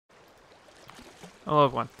Hello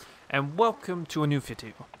everyone, and welcome to a new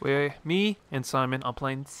video, where me and Simon are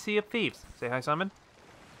playing Sea of Thieves. Say hi, Simon.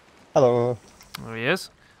 Hello. There he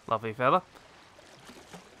is. Lovely fella.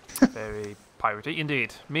 Very piratey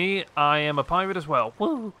indeed. Me, I am a pirate as well.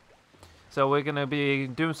 Woo! So we're gonna be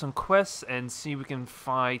doing some quests and see if we can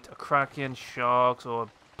fight a kraken, sharks, or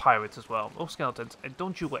pirates as well. Or skeletons, and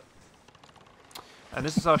don't you wait. And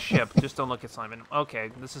this is our ship, just don't look at Simon.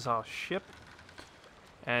 Okay, this is our ship.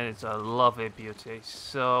 And it's a lovely beauty.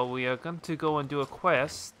 So we are going to go and do a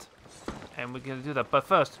quest. And we're going to do that. But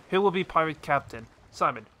first, who will be pirate captain?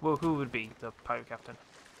 Simon, well, who would be the pirate captain?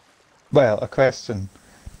 Well, a question.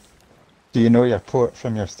 Do you know your port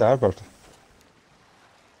from your starboard?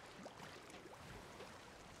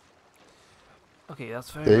 Okay,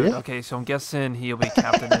 that's very Do rude. you? Okay, so I'm guessing he'll be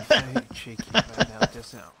captain. Very cheeky right now.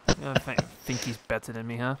 Just think he's better than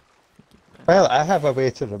me, huh? Well, I have a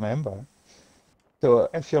way to remember. So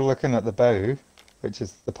if you're looking at the bow, which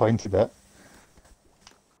is the pointy bit,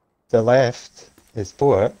 the left is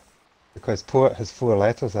port, because port has 4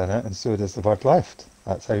 letters in it, and so does the word left.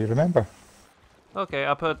 That's how you remember. Okay,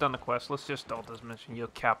 I'll put it down the quest. Let's just start this mission. You're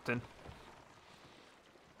captain.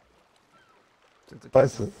 What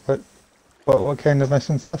is it? What kind of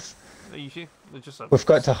mission is this? Easy. Just We've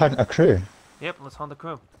got to hunt a crew. Yep, let's hunt the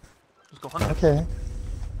crew. Let's go hunt. Okay.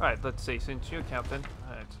 Alright, let's see. Since you're captain.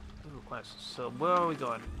 Alright. Quests. So where are we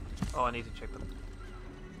going? Oh, I need to check them.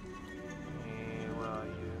 Where are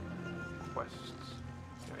you? Quests.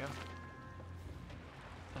 Here we are.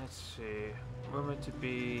 Let's see. We're meant to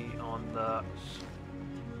be on the. Oh,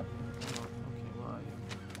 okay, where are you?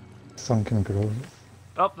 Sunken Grove.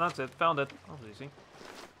 Oh, that's it. Found it. That was easy.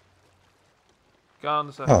 Go on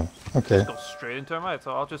the side. Oh, okay. Just go straight into it, right?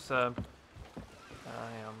 So I'll just hang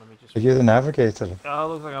on, let me just. Are you the navigator?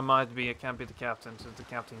 Looks like I might be. I can't be the captain since the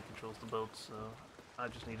captain controls the boat. So I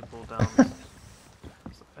just need to pull down.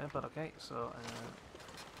 But okay, so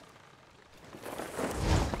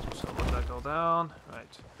let that go down.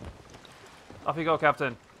 Right. Off you go,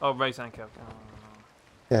 captain. Oh, raise anchor.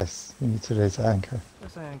 Yes, you need to raise the anchor.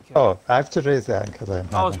 Raise anchor. Oh, I have to raise the anchor then.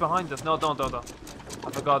 Oh, it's behind us. No, don't. I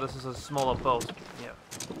forgot this is a smaller boat. Yeah.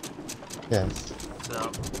 Yes. So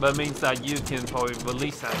that means that you can probably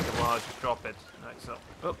release anchor while I just drop it. Right. So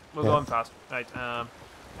we're going fast. Right. I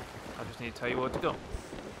just need to tell you where to go.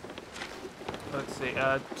 Let's see.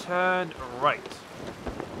 Turn right.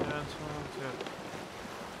 Turn.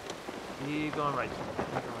 Keep going right.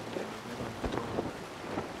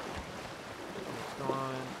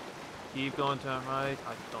 Keep going, turn right.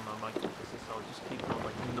 I don't know, like this is so just keep going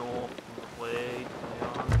like north way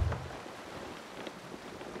on.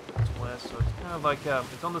 It's west, so it's kind of like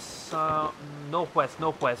it's on the south northwest.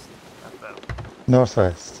 That's better.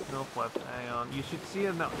 Northwest. Northwest. Hang on. You should see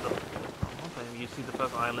it now. You see the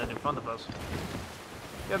first island in front of us.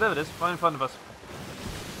 Yeah, there it is, right in front of us.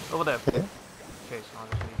 Over there. Okay. Okay, so I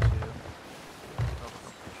just need to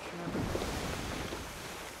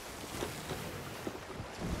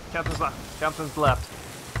Captain's left. Captain's left.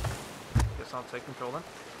 Guess I'll take control then.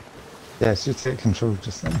 Yes, you take control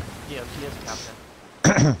just then. Yes,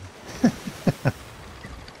 captain.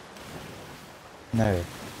 Now,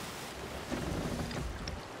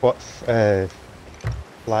 what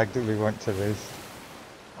flag do we want to raise?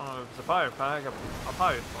 Oh, it's a pirate flag. A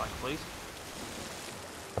pirate flag, please.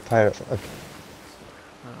 A pirate flag.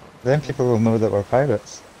 Oh. Then people will know that we're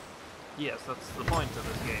pirates. Yes, that's the point of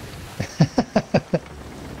this game.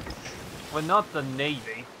 We're not the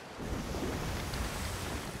Navy.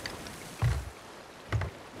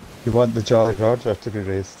 You want the Jolly Roger to be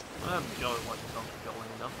raised. Well, Joey wasn't going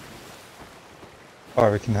enough.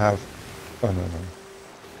 Or we can have... Oh no.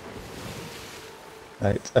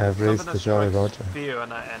 Right, I have raised the Jolly Roger. Fear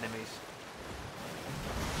on our enemies.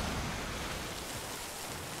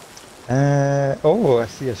 Oh, I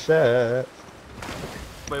see a ship.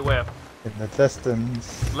 Wait, where? In the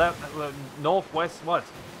distance. Left, northwest, what?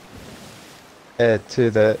 To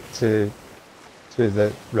the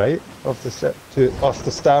right of the ship, off the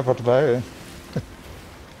starboard bow.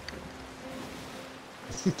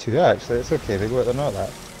 I see 2 actually. It's okay. They're not that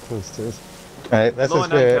close to us. Right, this is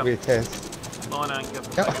where we test. Low and anchor.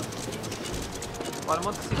 But I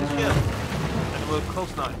want to see the ship, and we're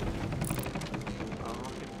close now.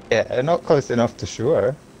 Yeah, not close enough to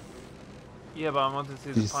shore. Yeah, but I want to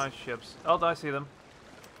see the pirate ships. Oh, I see them.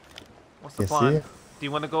 What's the You plan? see? Do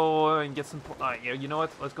you want to go and get some... yeah, you know what?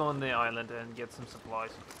 Let's go on the island and get some supplies.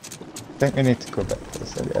 I think we need to go back to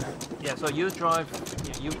this area. Yeah, so you drive...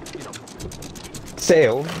 Yeah, you know...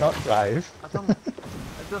 Sail, not drive. I don't...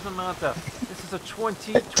 It doesn't matter. This is a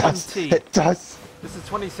 2020. It does. This is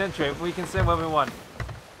 20th century. We can say what we want.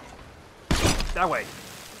 That way.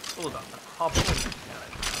 Hold on. Hop in.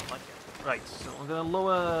 I like it. Right, so I'm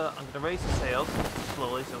gonna raise the sails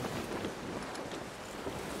slowly so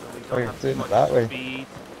we Oh, don't you're have too doing it much that way. speed.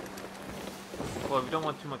 Well, we don't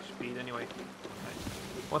want too much speed anyway.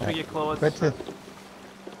 Right. Once we Right. get close, Where to?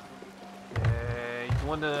 you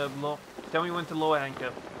want to tell me when to lower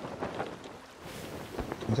anchor.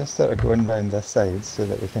 I'm just sort of going round this side so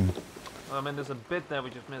that we can. Well, I mean, there's a bit there we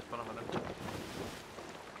just missed, but I'm gonna.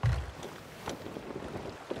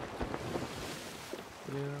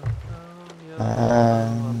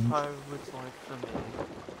 And Pirate's life for me.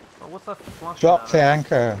 Oh, what's that flashing drop at the us?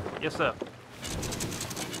 anchor. Yes, sir.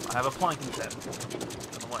 I have a planking set.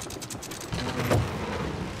 Don't know what.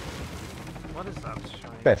 What is that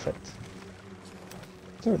showing? Perfect.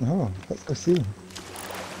 Don't know. Let's go see.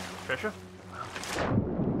 Treasure?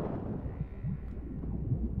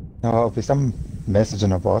 No, it'll be some message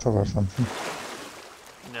in a bottle or something.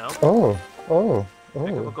 No. Oh, oh,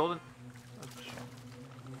 Pick up a oh. golden.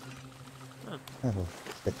 Oh,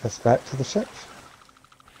 let's get this back to the ship.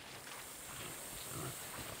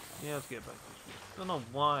 Yeah, let's get back to this. Don't know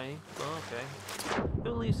why, but okay.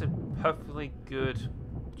 Who leaves a perfectly good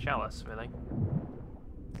chalice, really?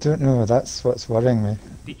 Don't know. That's what's worrying me.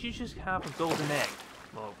 Did you just have a golden egg?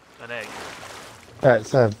 Well, an egg.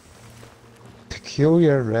 It's a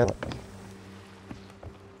peculiar relic.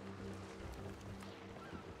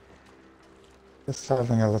 Just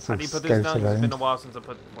having a How little do you put this scout down? 'Cause it's been a around. while since I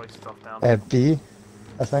put my stuff down. B,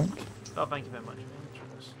 I think. Oh, thank you very much.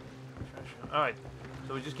 Alright,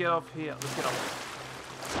 so we just get off here. Let's get off.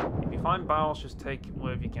 If you find barrels, just take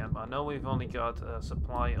whatever you can. I know we've only got a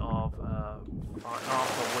supply of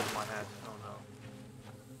half wood in my head. Oh no.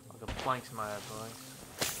 I've got planks in my head, right?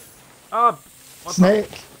 Ah! What's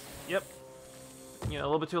Snake! Up? Yep. Yeah, a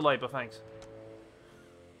little bit too late, but thanks.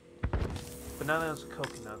 Bananas,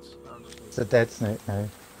 coconuts. It's a dead snake now.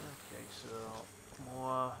 Okay, so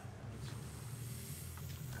more.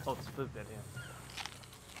 Oh, it's a food bed here.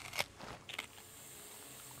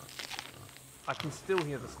 I can still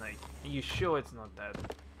hear the snake. Are you sure it's not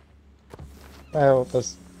dead? Well,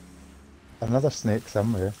 there's another snake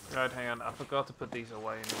somewhere. Right, hang on. I forgot to put these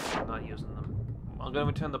away and I'm not using them. I'm going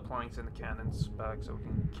to return the planks and the cannons back so we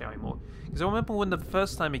can carry more. Because I remember when the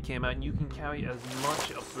first time it came out, and you can carry as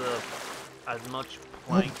much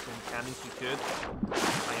planks and cannons you could.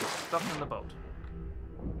 I am stuck in the boat.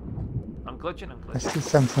 I'm glitching. I see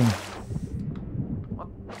something. What?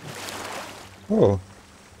 Oh,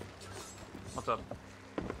 What's up?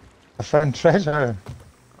 I found treasure.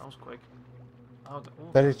 That was quick. Oh,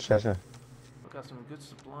 Buried treasure. we got some good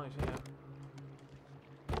supplies here.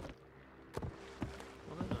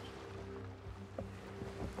 What is it?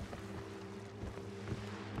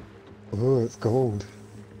 Oh, it's gold.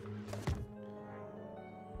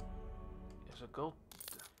 Is it gold?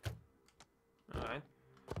 Alright.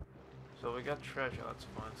 So we got treasure, that's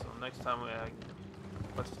fine. So next time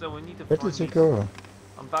but still we need to Where find did you these. go?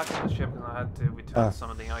 I'm back on the ship because I had to return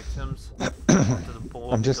some of the items onto the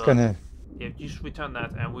board. I'm just gonna. Yeah, just return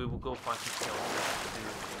that and we will go find some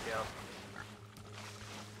skeletons to go.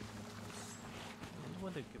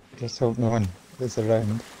 What they could be. Just hope no one is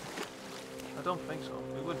around. I don't think so.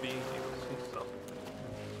 It would be easy to see stuff.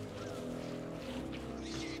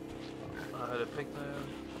 I had a pick there.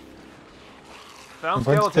 Found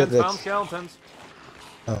skeletons, found skeletons.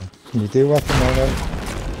 Oh, can you deal with them all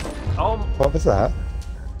right? Oh, What was that?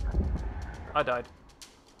 I died.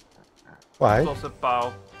 Why? Explosive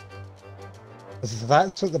bow.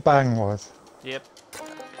 That's what the bang was. Yep.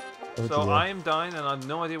 Oh So dear. I am dying and I have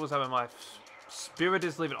no idea what's happening. My spirit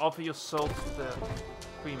is leaving. Offer your soul to the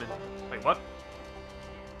Freeman. Wait, what?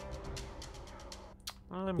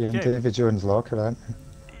 You're in Davy Jones' locker, aren't you?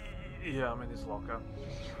 Yeah, I'm in his locker.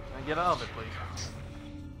 Can I get out of it, please?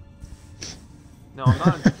 No, I'm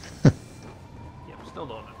not. Yeah, I'm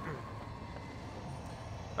still on it.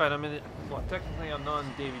 Alright, I'm in it. Well, technically, I'm not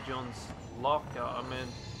in Davy Jones' locker. I'm in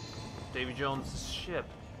Davy Jones' ship.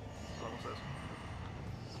 What was this?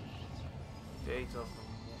 Date of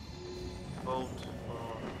the boat.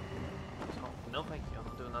 No, thank you. I'm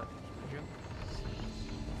not doing that.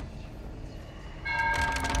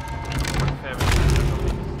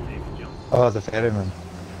 Oh, the ferryman.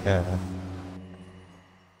 Yeah.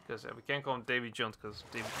 Because we can't call him Davy Jones because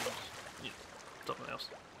Davy Jones, yeah, something else.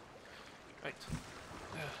 Right.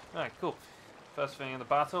 Alright, cool. First thing in the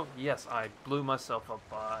battle, yes, I blew myself up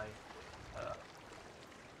by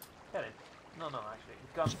no, actually,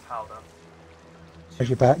 gunpowder. Are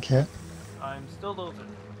you back yet? I'm still loaded.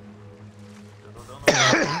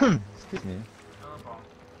 Excuse me. No problem.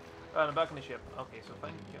 Alright, I'm back on the ship. Okay, so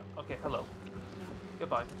thank you. Okay, hello.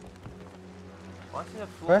 Goodbye. Why is there a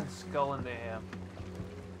What? floating skull in there?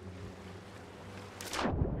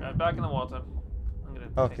 Right, back in the water. I'm gonna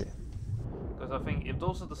take. Okay. Because I think if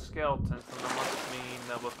those are the skeletons, then that must mean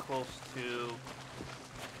that we're close to,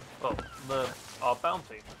 well, our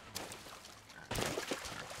bounty.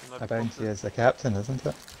 A bounty is the captain, isn't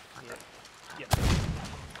it? Yeah. Yeah.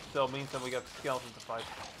 So it means that we got the skeleton to fight.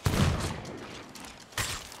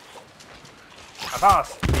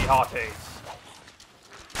 Avast, the hearties!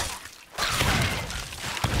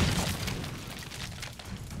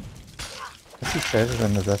 I see treasure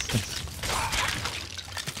in the distance.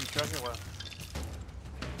 Some treasure where?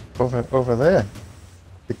 Over there.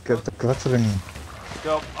 The glittering.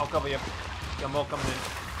 Go, I'll cover you. Got more coming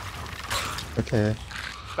in. Okay.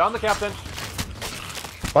 Found the captain.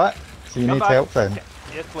 What? So you Come need back. help then?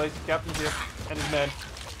 Yes, please. Captain's here. And his men.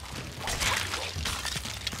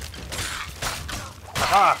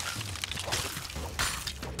 Aha!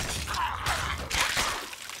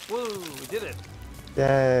 Woo! We did it.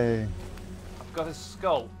 Yay. I've got his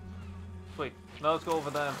skull. Sweet. Now let's go over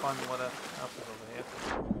there and find what else is over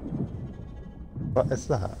here. What is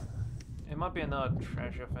that? It might be another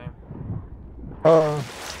treasure thing. Oh,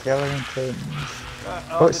 skeletons.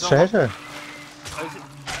 Oh, What's treasure?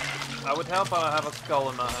 I would help, but I have a skull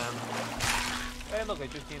in my hand. Hey, look, I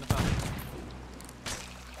just seen the fountain.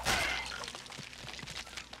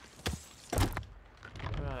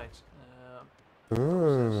 Right.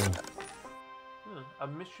 Ooh. A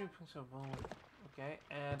mystery piece of wood. Okay,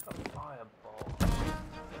 and a fireball.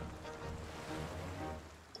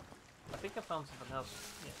 I think I found something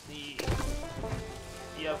else.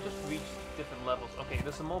 Yeah, I've just reached different levels. Okay,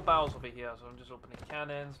 there's some more barrels over here, so I'm just opening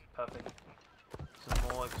cannons. Perfect.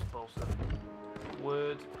 Some more explosive.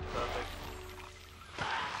 Wood. Perfect.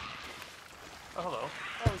 Oh, hello.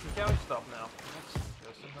 Oh, we can carry stuff now.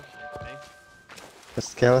 That's interesting. That's new to me. The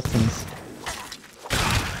skeletons.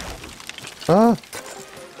 Oh!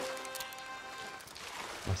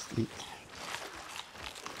 Must eat.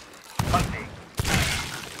 Fight me.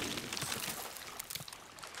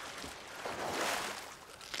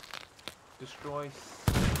 Destroy.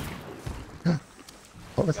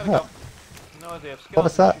 What was Gotta that? go. No idea. What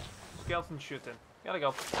was that? Skeleton shooting. Gotta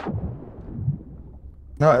go.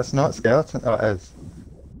 No, it's not skeleton. Oh, it is.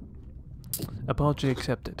 Apology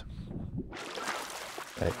accepted.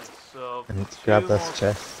 Right. So I need to grab this more,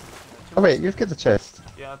 chest. two Oh more- wait, you've got the chest.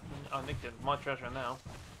 Yeah, I nicked it. My treasure now.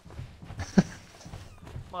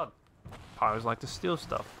 Well, pirates like to steal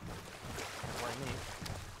stuff. That's what I need.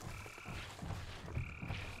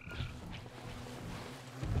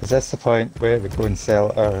 Is this the point where we go and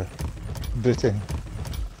sell our booting?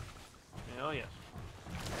 Oh yes.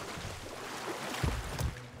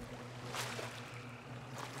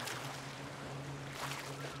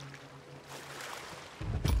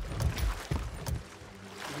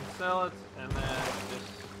 You can sell it and then just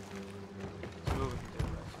see what we can do.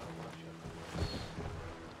 Right, so I'm not sure.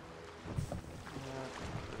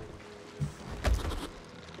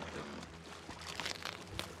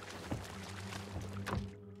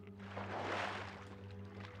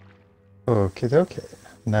 Okay, okay.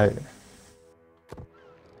 Now, So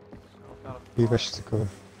I've got a we part. wish to go.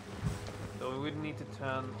 So we would need to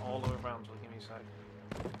turn all the way around, so give me a sec.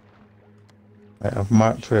 Right, I've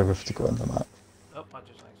marked where we have to go on the map. Oh, I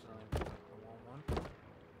just accidentally picked up the wrong one.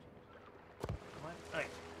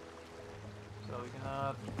 Right. So we can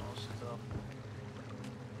add more stuff.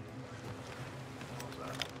 What was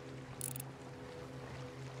that?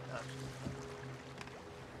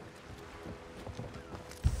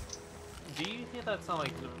 Do you hear that sound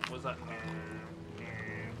like, was that?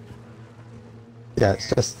 Yeah,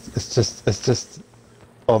 it's just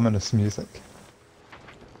ominous music.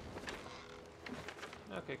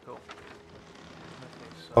 Okay, cool. Okay,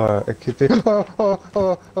 so Or it could be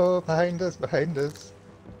oh, behind us, behind us.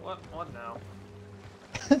 what now?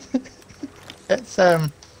 It's Oh,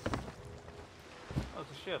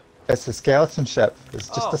 it's a ship. it's a skeleton ship. It's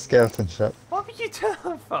just Oh. a skeleton ship. Why were you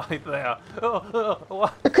terrified there?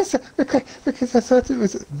 What? Because I thought it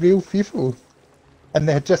was real people. And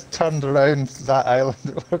they had just turned around that island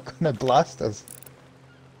and were gonna blast us.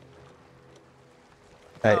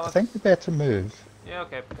 Right, Oh, I think we better move. Yeah,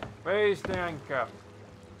 okay. Raise the anchor.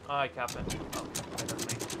 Aye, Captain. Oh, that's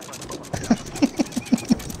me.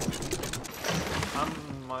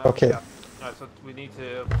 I'm my own Okay. cap. Alright, so we need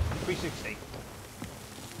to 360.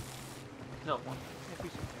 No, one. Yeah,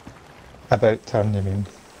 360. About turn, you mean?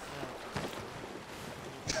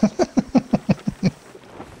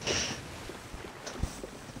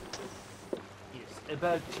 Yes,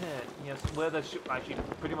 about 10. Yes, where the ship actually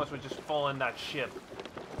pretty much would just fall in that ship.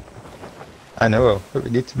 I know, but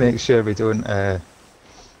we need to make sure we don't Right,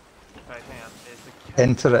 hang on. Is the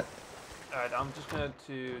enter it. Alright, I'm just going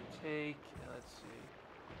to take, let's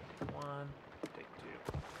see, one, take two.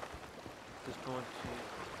 Just going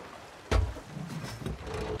to...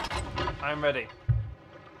 I'm ready.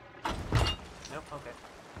 Nope,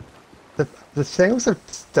 okay. The sails are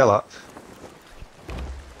still up.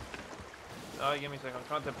 Oh, give me a second. I'm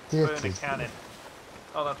trying to Yeah, burn a please. cannon.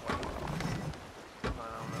 Oh, that's why. Oh, no,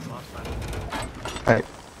 that's last time. Right,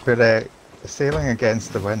 we're sailing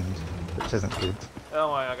against the wind, which isn't good.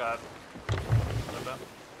 Oh my god.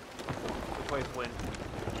 Which way's wind?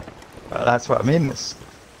 But that's what I mean. It's,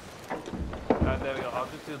 There we go. I'll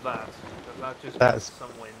just do that. Because that just That's- gets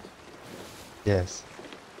some wind. yes.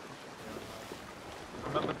 I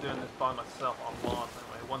remember doing this by myself on lawn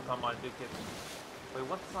anyway. One time I did get... Wait,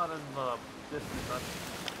 what's that in the distance?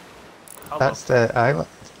 That's the island.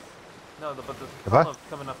 No, but there's a What? colour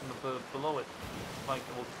coming up in the below it. Like,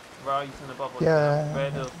 it will rise and above it. Yeah.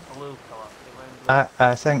 Red or blue colour.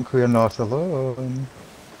 I think we're not alone.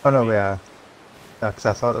 Oh no, we are. Yeah, because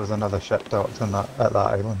I thought there was another ship docked on at that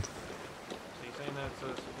island. So you're saying that's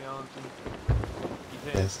a skeleton?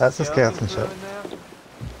 Yes, that's a skeleton crew ship. in there?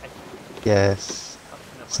 Yes.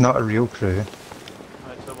 Never It's mind. not a real crew. Right,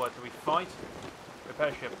 so what, do we fight?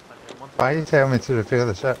 Repair ship. Okay, Why you tell me to repair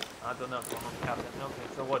the ship? I don't know, I'm not the captain.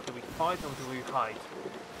 Okay, so what, do we fight or do we hide?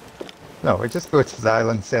 No, we just go to the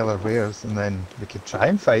island, sell our wares, and then we could try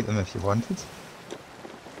and fight them if you wanted.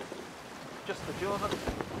 Just the two of us?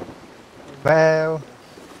 Well,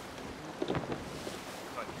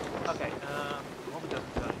 Right. Okay, what we doing?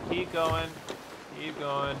 Keep going. Keep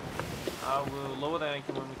going. I will lower the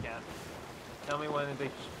anchor when we can. Tell me when they...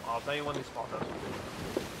 I'll tell you when they spot us.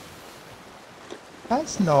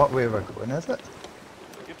 that's not where we're going, is it?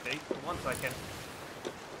 Could be. 1 second.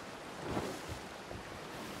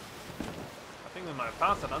 I think we might have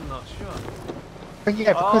passed it, I'm not sure. But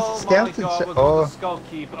yeah, because Oh the my skeleton god, ship. we're going Oh, to Skull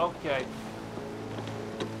Keep. Okay.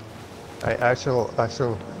 I shall.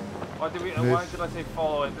 Why did Move. I say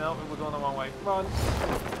follow it? No, we're going the wrong way. Run.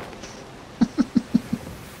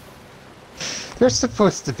 You're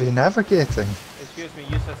supposed to be navigating. Excuse me,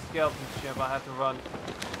 you said skeleton ship. I had to run.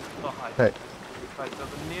 Oh, hi. Right. Right, so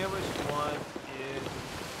the nearest one is...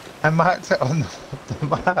 I marked it on the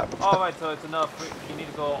map. Oh, right, so it's enough. You need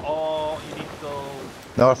to go you need to go...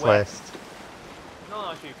 Northwest. West.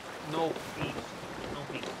 No, actually, northeast.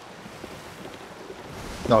 Northeast.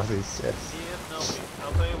 Northeast, yes. Yes, northeast.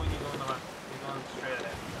 I'll tell you when you're going around. You're going straight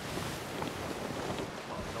ahead.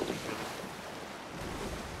 Well, northeast,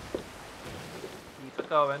 really. Keep it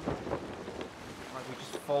going. Like, we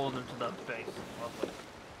just followed them to that base. Lovely.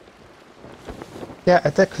 Yeah, I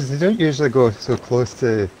did, because they don't usually go so close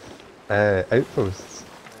to outposts.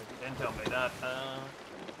 You didn't tell me that.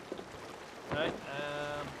 Right,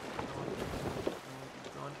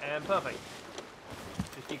 and perfect.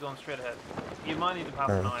 Just keep going straight ahead. You might need to pass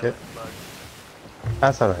an Okay. island, but...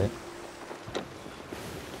 That's alright.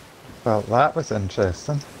 Well, that was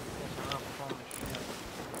interesting.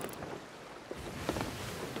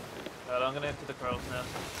 Right, I'm gonna enter the crow's nest.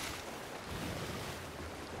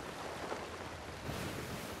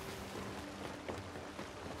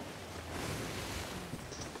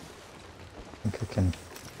 I think I can.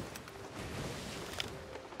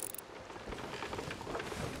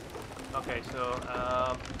 Okay, so,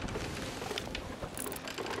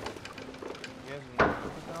 you guys need to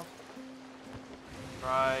put this out?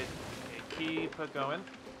 Right, okay, keep it going.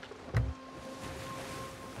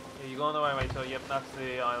 Yeah, you're going the right way, so yep, that's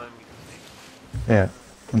the island we can see. Yeah,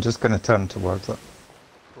 I'm just going to turn towards it.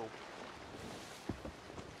 Cool.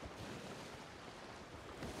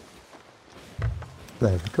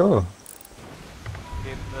 There we go.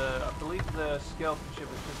 Okay, I believe the skeleton ship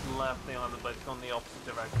has just left the island, but it's gone the opposite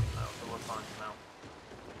direction now, so we're fine for now.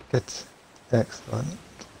 Good. Excellent.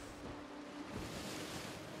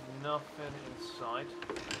 Nothing in sight.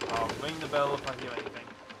 I'll ring the bell if I hear anything.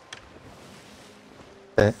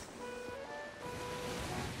 Okay.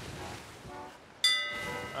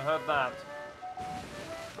 I heard that.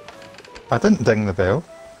 I didn't ding the bell.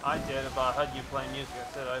 I did, but I heard you playing music.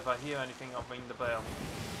 I said if I hear anything, I'll ring the bell.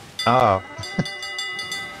 Oh.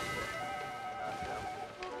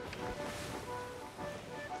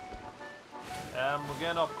 We're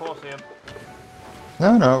getting off course here.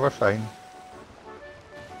 No, we're fine.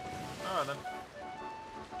 Alright then.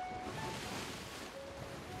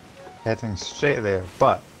 Heading straight there,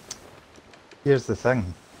 but here's the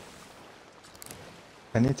thing.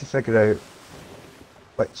 I need to figure out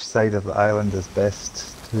which side of the island is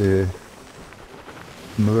best to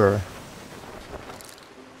moor.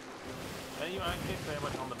 Are you actually very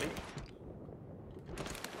much on the beach?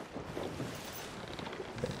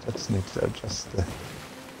 just need to adjust the...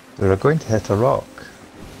 We're going to hit a rock.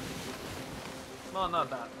 Well, not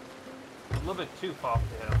that. A little bit too far to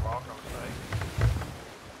hit a rock, I would say.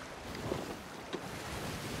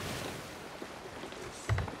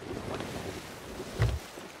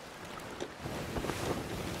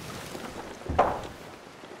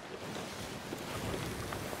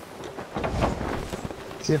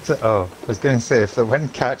 See if the... Oh, I was going to say, if the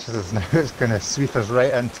wind catches us now, it's going to sweep us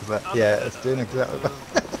right into the... Yeah, it's doing exactly that.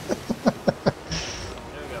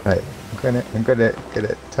 Right, I'm gonna get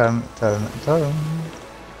it. Turn.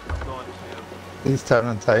 Please turn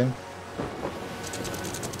on time.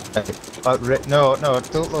 Right. No,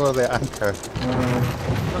 don't lower the anchor.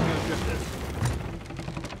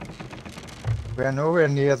 We're nowhere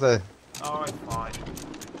near the... Alright, fine.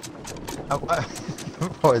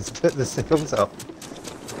 Oh, it's put the sails up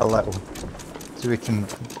a little, so we can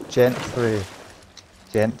gently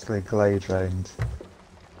glide round.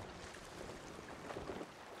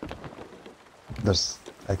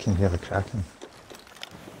 I can hear the Kraken.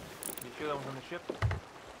 You sure that was on the ship?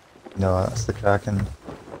 No, that's the Kraken. No.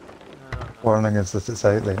 Warning us that it's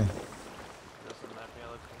out there. Doesn't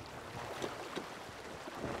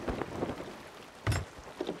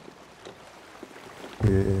that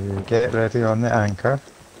really Get ready on the anchor.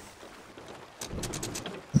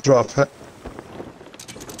 Drop it.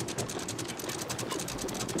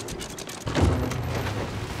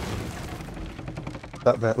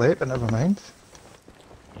 That bit late, but never mind.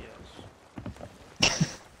 Yes.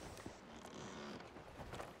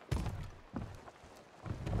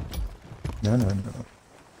 No.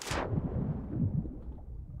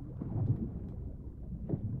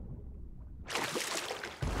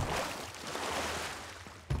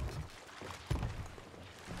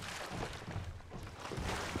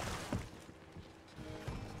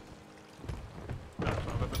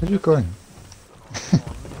 Where are you going?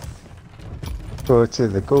 Go to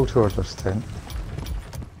the gold hoarder's tent.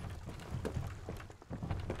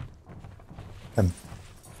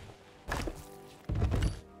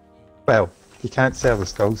 Well, you can't sell the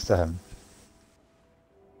skulls to him.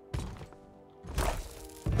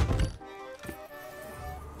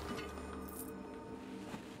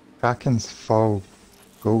 Kraken's fall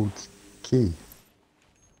gold key.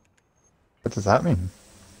 What does that mean?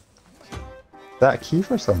 Is that a key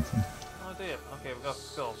for something? Oh dear. Okay, we got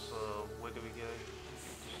skulls, so where do we get it?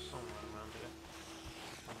 Somewhere around here.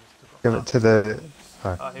 Give it to the...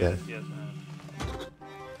 Ah, here it is, yes.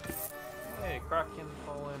 Hey, Kraken,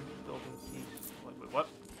 fallen, building keys. Wait, what? I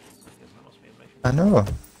guess that must be a mission. I know.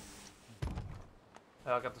 Oh,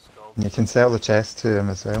 I got the skull. And you can sell the chest to him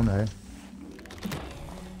as well now.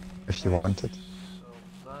 If you wanted. So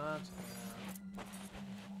that...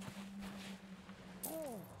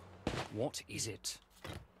 What is it?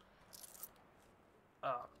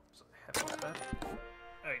 Ah, so heavy bed.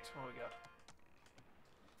 Alright, what we got?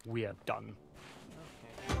 We are done.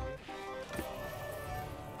 Okay.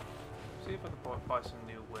 See if I can buy some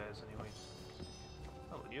new wares anyway.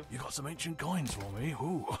 Hello, you. You got some ancient coins for me?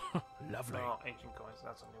 Ooh, lovely. Oh, ancient coins,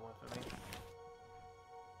 that's a new one for me.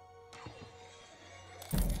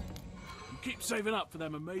 Keep saving up for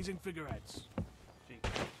them amazing figureheads. Gee.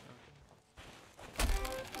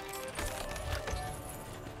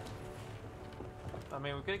 I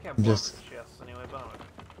mean, we could get one Just- of the chests anyway, but alright.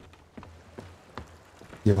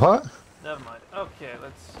 You what? Never mind. Okay,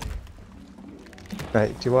 let's see.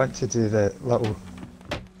 Right, do you want to do the little...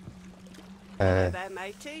 There,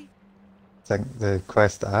 matey. the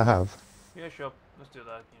quest that I have? Yeah, sure. Let's do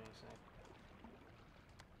that. Give me a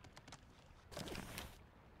sec.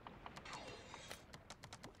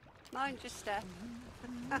 Mind your step.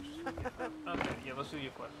 Okay, yeah, let's do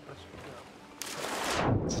your quest. Let's do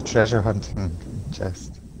It's a treasure hunting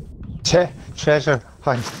chest. Treasure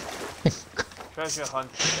hunt. that. Treasure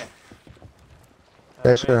hunt check.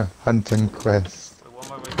 Treasure hunting quest. Wait, what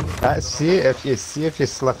am I waiting for? See if you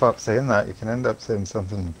slip up saying that, you can end up saying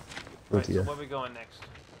something Right, good so here. where are we going next?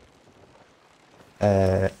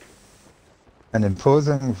 An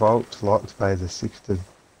imposing vault locked by the secretive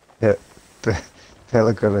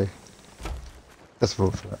Pellegrini. Just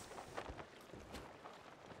vote for it.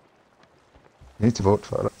 You need to vote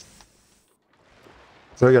for it.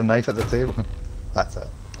 Throw your knife at the table. That's it.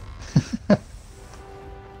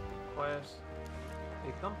 Quest.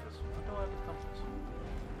 A compass. What do I have a compass?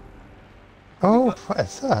 Oh, what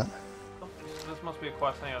is that? Compass. This must be a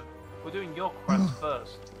quest. Hang on. We're doing your quest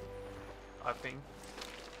first. I think.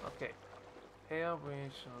 Okay. Here we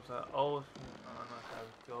shows that old. I have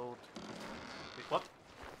gold. Wait, what?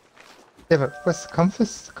 Yeah, but what's the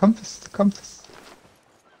compass? The compass.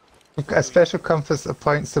 We've got a special compass that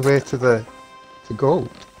points the way to gold.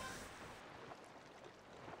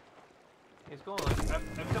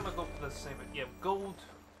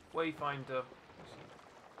 Wayfinder.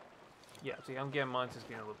 Yeah, see, I'm getting mine just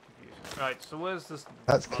getting a little confused. Right, so where's this?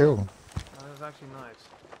 That's cool. Oh, that's actually nice.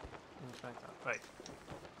 Didn't expect that. Right.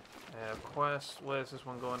 Quest. Where's this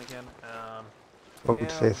one going again? Old yeah,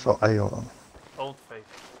 Faithful Isle. Old Faith.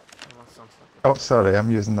 Oh, that sounds like Oh, sorry,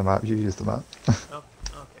 I'm using the map. You use the map. Oh,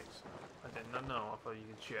 okay. So I did not know. I thought you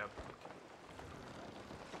could share.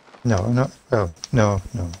 No, no. Oh, no,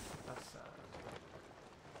 no. That's sad.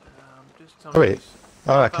 Just tell Oh, me. wait.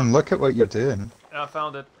 Oh, I can look at what you're doing. I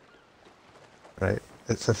found it. Right.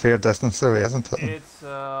 It's a fair distance away, isn't it? It's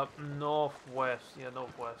northwest. Yeah,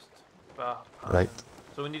 northwest. Right.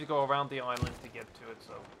 So we need to go around the island to get to it.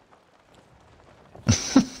 So.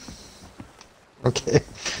 Okay.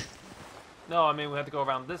 No, I mean we had to go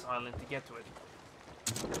around this island to get to it.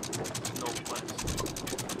 Northwest.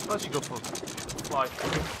 Unless you go for fly,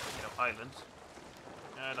 islands.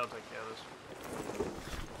 And I'll take care of this.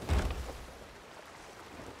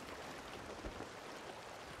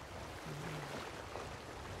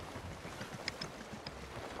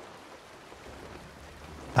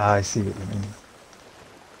 Ah, I see what you mean.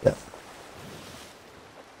 Yep.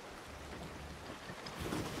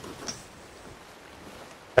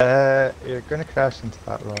 You're gonna crash into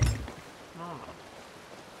that rock. No, I'm not.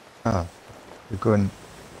 Ah, you're going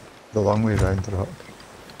the long way around the rock.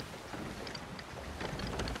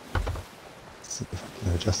 Let's see if I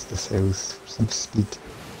can adjust the sails for some speed.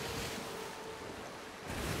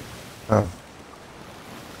 Oh.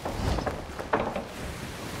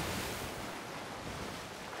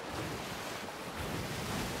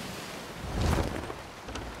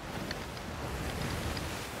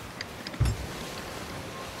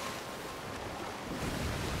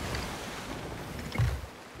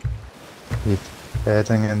 We're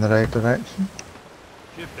heading in the right direction.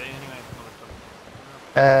 Should be anyway.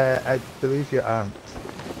 I believe you aren't.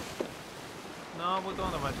 No, we're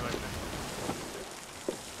going the right direction.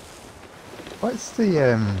 What's the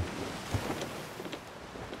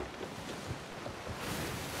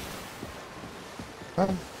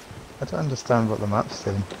well, I don't understand what the map's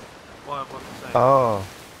saying. What's it say? Oh.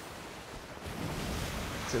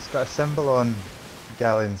 So it's got a symbol on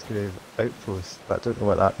Galleon's Grave outpost, but I don't know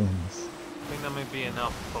what that means. I think that may be an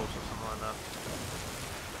outpost or something like that.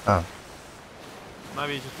 Oh.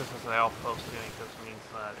 Maybe it's just because it's an outpost, because it means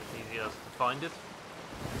that it's easier to find it.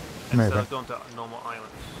 Maybe. Instead of going to normal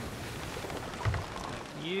islands.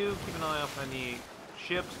 You keep an eye out for any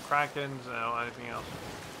ships, krakens, or anything else.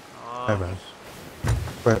 Maybe.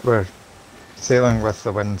 We're sailing with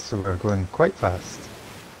the wind, so we're going quite fast.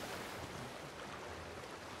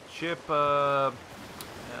 Ship,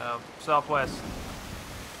 southwest.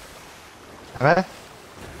 Am I?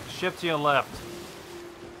 Ship to your left.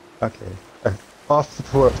 Okay. Off the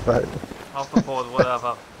port, but Off the port,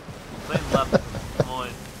 whatever. Same left as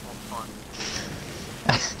mine. All fine.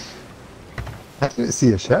 I don't see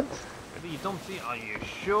a ship. Maybe you don't see. Are you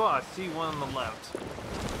sure? I see one on the left.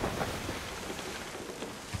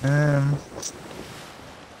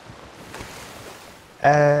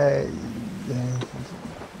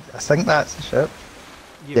 I think that's a ship.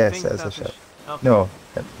 You Yes, think it is a that's ship. Okay. No.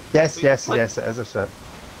 Yes, Wait, yes, what? yes, it is a ship.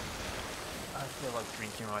 I feel like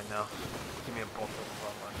drinking right now. Give me a bottle of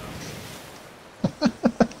rum right now.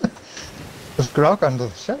 There's grog under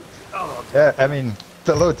the ship. Oh, Yeah, I mean,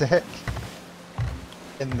 below deck.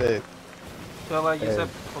 In the... so like you said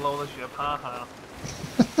below the ship, haha.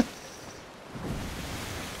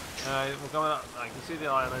 Alright, we're going up. I can see the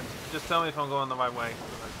island. Just tell me if I'm going the right way,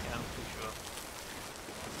 because I can't be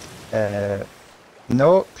sure.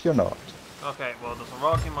 Nope, you're not. Okay, well there's a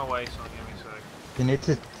rock in my way, so give me a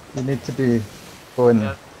sec. You need to be going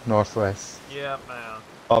Yeah. northwest. Yeah, man.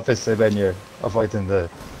 Obviously when you're avoiding the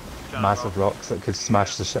Giant massive rock. rocks that could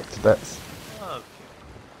smash the ship to bits. Okay.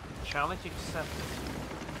 Challenge accepted.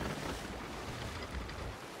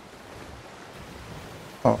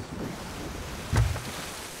 Oh.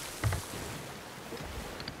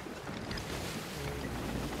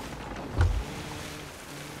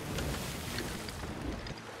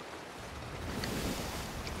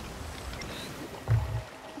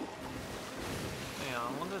 Yeah,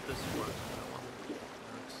 I wonder if this works. I wonder if it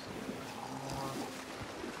works.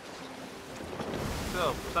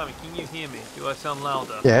 So, Sammy, can you hear me? Do I sound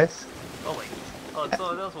louder? Yes, Oh wait. Oh,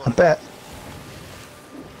 so that's I one. bet.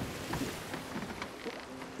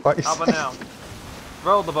 What you How about say? now?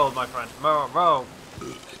 Roll the boat, my friend. Row.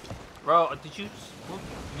 Row. Did you?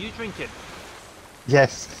 You drink it.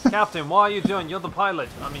 Yes. Captain, what are you doing? You're the pilot.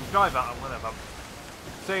 I mean, driver, or whatever.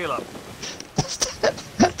 Sailor.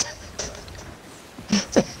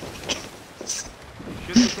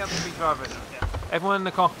 Should the captain be driver now? Yeah. everyone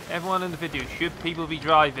in the video, should people be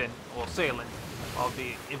driving or sailing or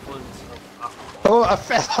the influence of alcohol? Oh, I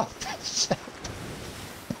fell off the ship.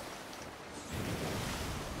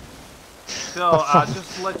 So,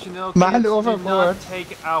 just to let you know, Man kids, do overboard. not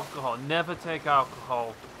take alcohol. Never take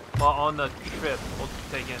alcohol while on the trip. Or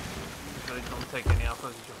take it. Don't take any alcohol.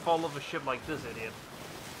 You should fall off a ship like this idiot.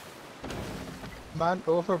 Man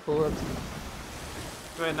overboard.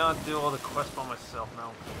 Do not do all the quests by myself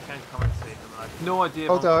now. I can't come and save them. I have no idea.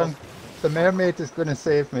 Hold on. The mermaid is going to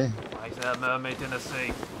save me. Why is that mermaid in the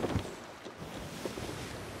sea?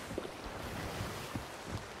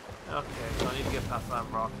 Okay, so I need to get past that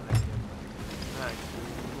rock and then get. Alright,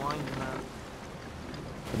 blind man.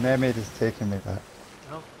 The mermaid is taking me back.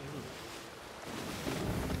 Oh, ew.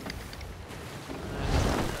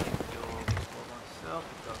 Myself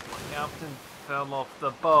because my captain fell off the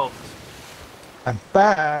boat. I'm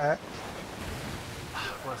back.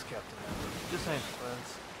 Where's Captain? Just saying,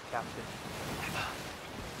 where's Captain?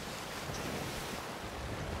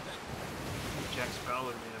 Jack Sparrow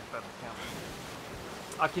would have been a better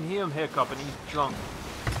captain. I can hear him hiccup and he's drunk.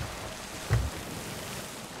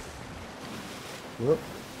 Whoop.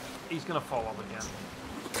 He's gonna fall off again.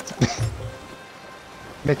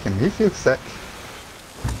 Making me feel sick.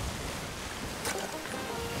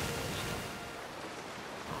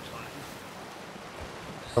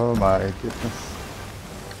 Oh my goodness.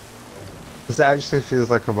 This actually feels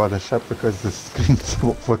like I'm on a ship because the screen's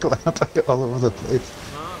wiggling about all over the place.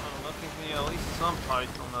 No, I'm looking for you at least some fight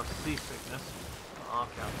on the seasickness. Oh,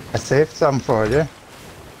 Captain. I saved some for you. Yeah,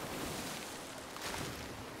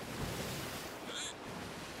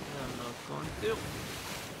 I'm not going to.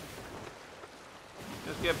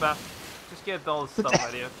 Just get back. Just get all the stuff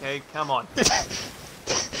ready, okay? Come on.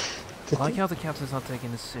 I like how the captain's not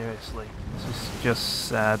taking this seriously. This is just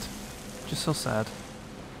sad. Just so sad.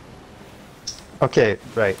 Okay,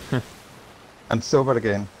 right. I'm sober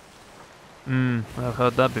again. I've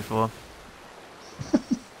heard that before.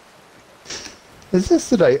 Is this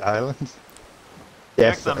the right island?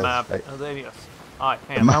 Yes, Check the it is, map. right. Oh, there he is. Alright,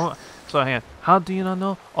 hang on. So hang on. How do you not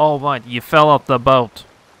know? Oh, right. You fell off the boat.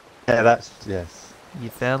 Yeah, that's, yes. You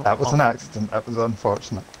fell That was off. an accident. That was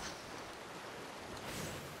unfortunate.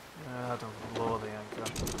 I don't lower the anchor.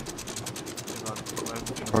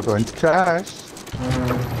 We're going to crash.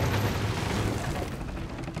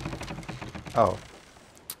 Oh,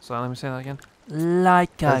 So let me say that again.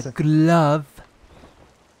 Like There's a- glove.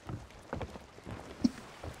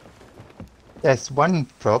 yes, one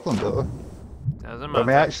problem though. Doesn't When we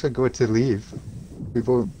matter. actually go to leave, we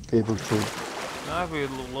won't be able to. Now we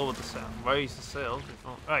lower the sail. Raise the sails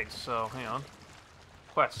before. Right, so hang on.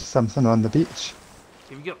 Quest. Something on the beach.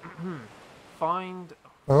 Here we go. Find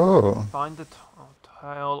Oh, the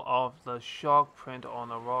tail of the shark print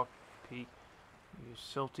on a rock peak. You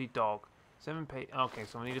silty dog. 7 page. Okay,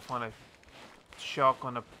 so we need to find a shark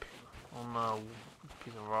on a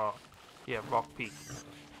piece of rock. Yeah, rock peak.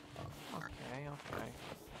 Okay.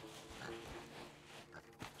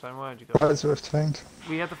 So where'd you go? that was worth trying.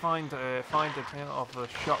 We had to find the tail of a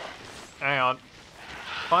shark. Hang on.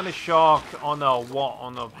 Find a shark on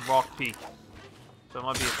a rock peak. So it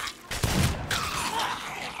might be.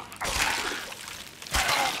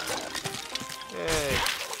 Yay!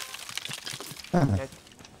 Get.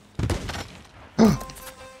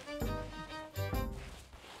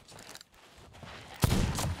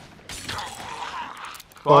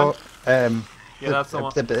 Come on. Yeah, that's the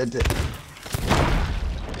one.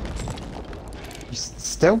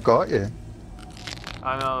 Still got you.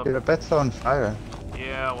 I know. You're a bit on fire.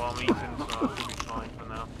 Yeah, well, I'm eating, so I should be fine for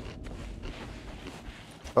now.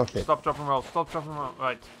 Okay. Stop, drop, and roll. Stop, drop, and roll.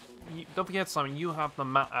 Right. Don't forget, Simon. You have the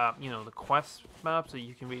map. The quest map, so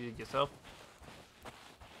you can read it yourself.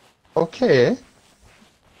 Okay.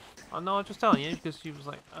 Oh no, I'm just telling you because she was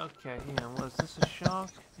like, okay, is this a shark?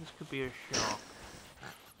 This could be a shark.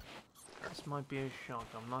 This might be a shark.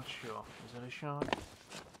 I'm not sure. Is it a shark?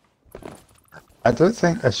 I don't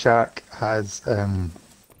think a shark has a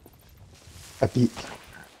beak.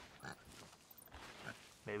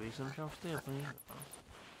 Maybe some sharks do.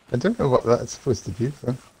 I don't know what that's supposed to be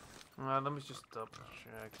though. Let me just double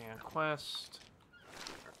check. Yeah, quest.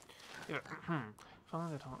 Yeah.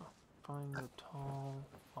 Find the tall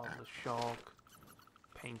of the shark.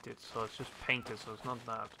 Painted. So it's just painted. So it's not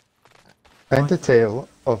that. Find the tail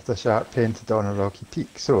of the shark painted on a rocky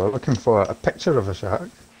peak. So we're looking for a picture of a shark.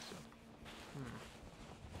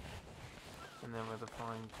 And then where to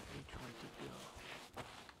find each one to go.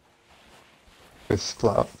 With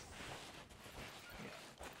split up.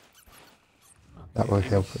 That will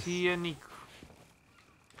help us. If you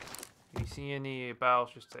see any barrels,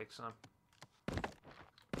 just take some.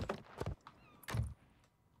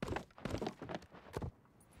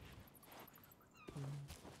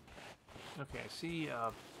 Okay, see,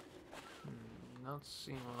 not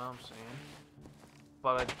seeing what I'm seeing,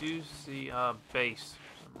 but I do see base.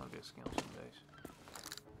 So it might be a skeleton base.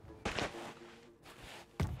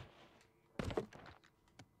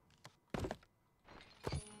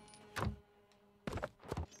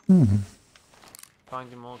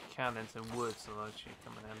 Finding more cannons and wood, so that should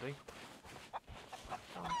come in handy.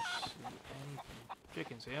 Don't see anything.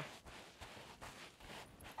 Chickens here.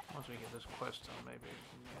 Once we get this quest done, maybe we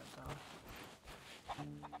can get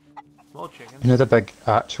down. More chickens. You know the big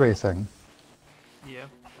archway thing? Yeah.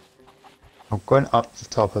 I'm going up the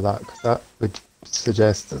top of that because that would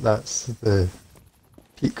suggest that that's the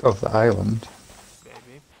peak of the island.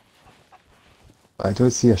 Baby. But I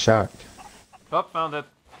don't see a shark. Oh, found it.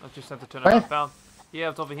 I just had to turn it Where? around. Found. Yeah,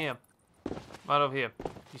 it's over here. Right over here.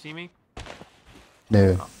 You see me?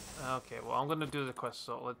 No. Oh, okay, well, I'm gonna do the quest,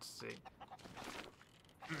 so let's see.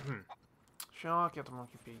 Shark at the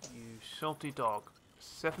monkey feet, you salty dog.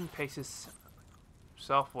 7 paces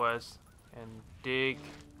southwest and dig.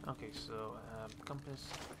 Okay, so compass.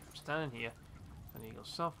 I'm standing here, and you go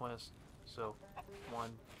southwest. So 1,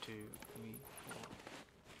 2, 3, 4.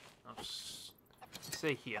 I'll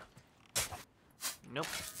say here. Nope.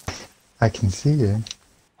 I can see you.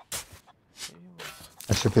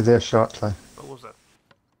 I should be there shortly. What was that?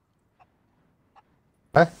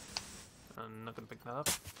 Huh? I'm not gonna pick that up.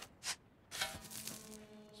 It's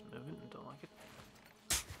moving, I don't like it.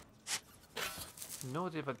 No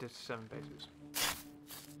idea if I did 7 paces.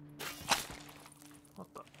 What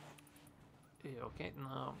the? Yeah, okay,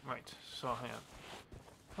 no, right, so hang on.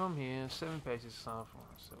 From here, 7 paces south,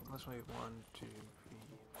 so let's wait 1, 2,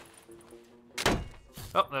 3.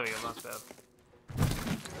 Oh, there we go, that's better.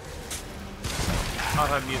 I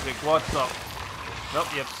heard music, what's up? Nope,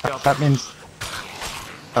 yep, skeleton. That means...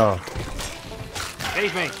 Oh,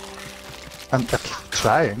 Save me! I'm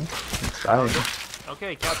trying. I'm trying.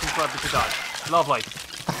 Okay, Captain's glad to die. Lovely.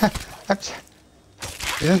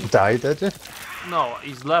 You didn't die, did you? No,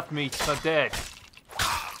 he's left me for dead.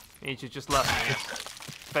 He just left me.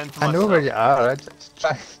 Fend for I know where myself. you are. I just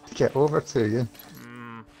trying to get over to you.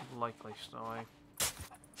 Likely story.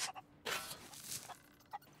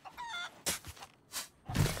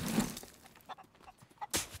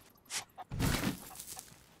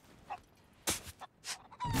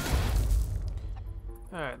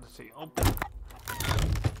 Alright, let's see. Open.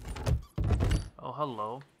 Oh,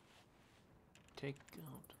 hello. Take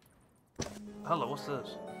gold. Hello, what's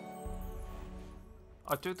this?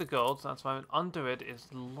 I took the gold, that's fine. Under it is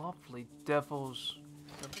lovely devil's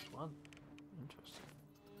one. Interesting.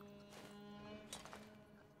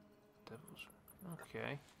 Devil's.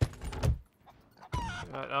 Okay.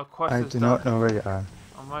 Our quest I is do done. not know where you are.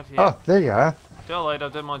 I'm right here. Oh, there you are. Too late, I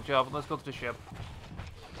did my job. Let's go to the ship.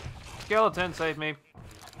 Skeleton, save me.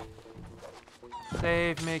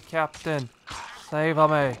 Save me, Captain. Save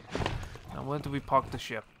me. Now, where do we park the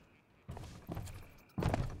ship?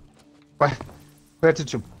 Where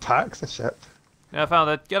did you park the ship? Yeah, I found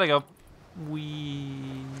it. Gotta go.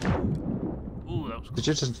 Wee. Ooh, that was Did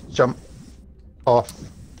you just jump off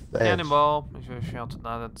the edge? cannonball. I should have shouted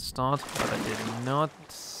that at the start, but I did not.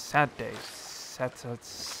 Sad day. Sad day.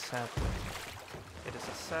 It is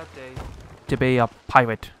a sad day to be a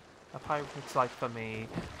pirate. A pirate's life for me.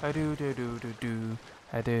 I do do do do do.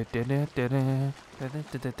 I do do do do do.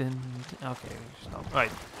 Okay, stop.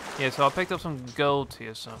 Right. Yeah, so I picked up some gold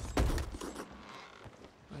here, so.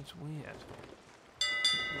 It's weird.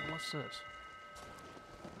 What's this?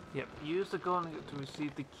 Yep, use the gold to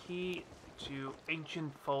receive the key to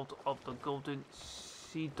ancient vault of the golden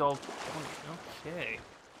sea dog. Okay.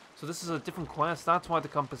 So this is a different quest. That's why the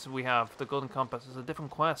compass we have, the golden compass, is a different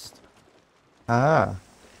quest Ah.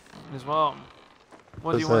 as well.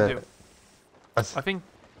 What do you There's want to do? A I think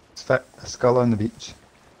skull on the beach.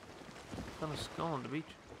 got a skull on the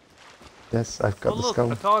beach. Yes, I've got Oh the look,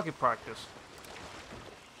 skull. a target practice.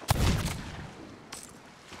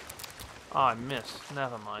 Oh, I missed.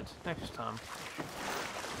 Never mind. Next time.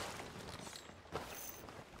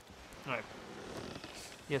 Alright.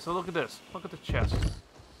 Yeah, so look at this. Look at the chest.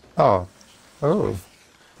 Oh. Oh.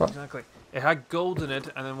 What? Exactly. It had gold in it,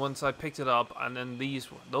 and then once I picked it up, and then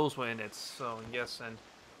those were in it. So yes, and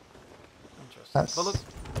interesting. That's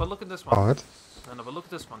But look at this one. odd. No, but look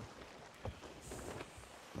at this one.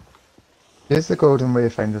 Use the golden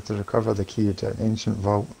wayfinder to recover the key to an ancient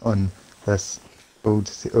vault on this old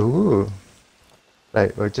sea. Ooh.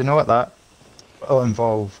 Right, well, do you know what that will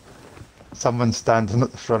involve? Someone standing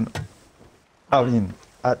at the front. I mean,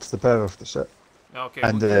 at the bow of the ship. Okay.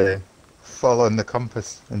 And following the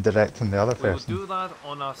compass and directing the other We will person. do that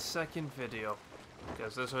on our second video,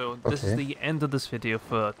 because this is Okay. the end of this video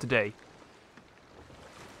for today.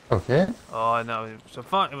 Okay. Oh no, it was a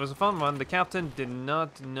fun. It was a fun one. The captain did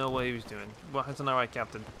not know what he was doing. Well, it's an alright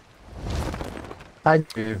captain. I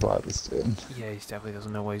knew what I was doing. Yeah, he definitely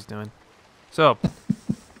doesn't know what he's doing. So,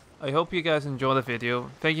 I hope you guys enjoy the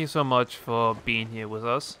video. Thank you so much for being here with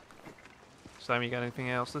us. Sam, you got anything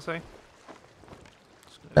else to say?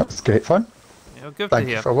 That was great fun. Yeah, good to Thank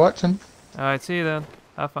hear. you for watching. Alright, see you then.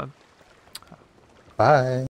 Have fun. Bye.